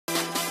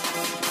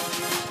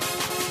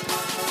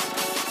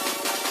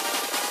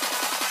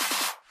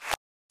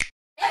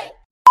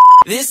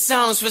This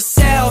song's for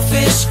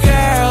selfish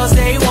girls.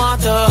 They want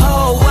the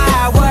whole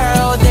wide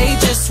world. They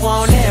just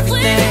want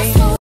everything.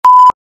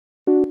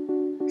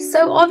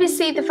 So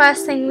obviously the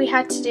first thing we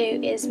had to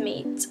do is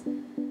meet.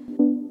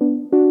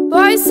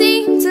 Boys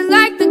seem to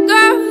like the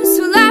girls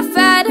who laugh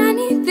at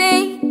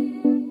anything,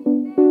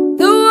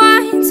 the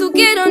ones who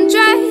get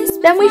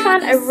undressed. Then we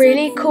found a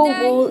really cool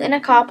wall in a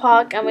car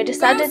park and we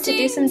decided to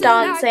do some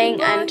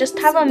dancing and just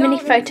have a mini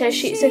photo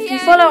shoot. So if you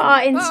follow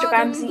our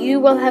Instagrams, you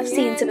will have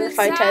seen some of the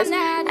photos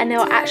and they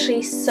were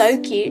actually so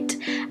cute.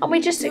 And we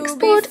just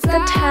explored the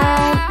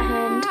town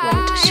and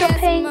went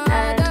shopping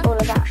and all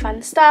of that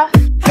fun stuff.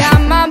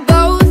 Got my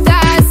both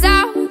eyes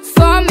out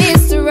for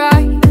Mr.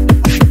 Right.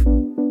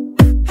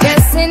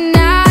 Guessing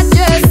I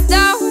just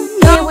don't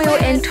know. Here we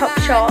were in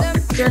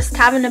Topshop, just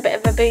having a bit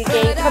of a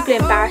boogie, probably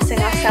embarrassing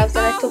ourselves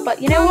a little,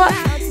 but you know what?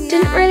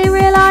 Didn't really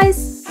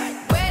realise.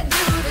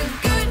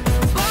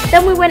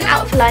 Then we went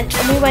out for lunch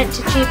and we went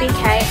to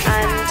GBK,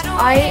 and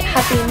I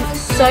have been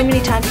so many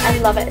times, I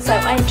love it, so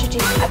I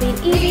introduced Abby and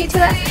Evie to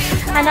it,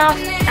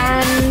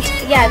 and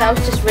yeah, that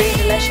was just really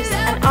delicious.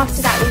 And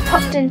after that we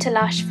popped into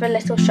Lush for a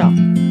little shop.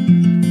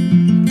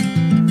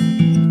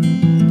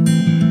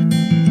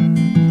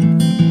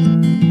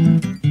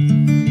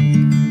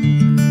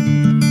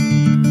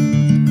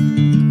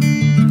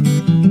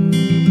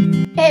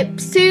 It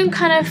soon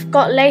kind of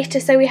got later,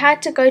 so we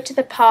had to go to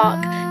the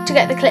park to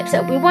get the clips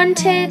that we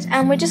wanted,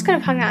 and we just kind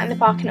of hung out in the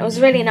park and it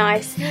was really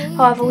nice.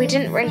 However, we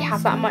didn't really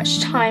have that much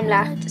time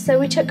left, so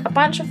we took a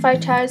bunch of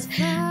photos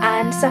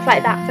and stuff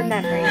like that for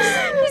memories.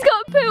 She's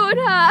got poo on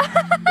her.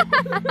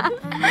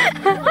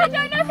 I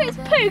don't know if it's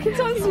poo, can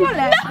someone smell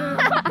it?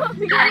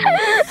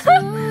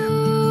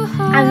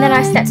 And then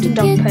I stepped in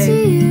dog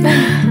poo.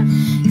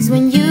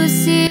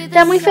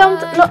 Then we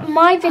filmed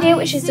my video,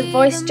 which is the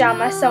voice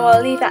jammer, so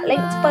I'll leave that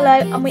linked below,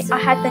 and I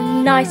had the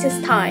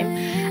nicest time.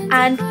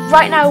 And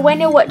right now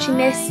when you're watching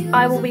this,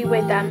 I will be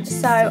with them,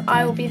 so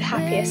I will be the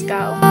happiest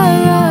girl.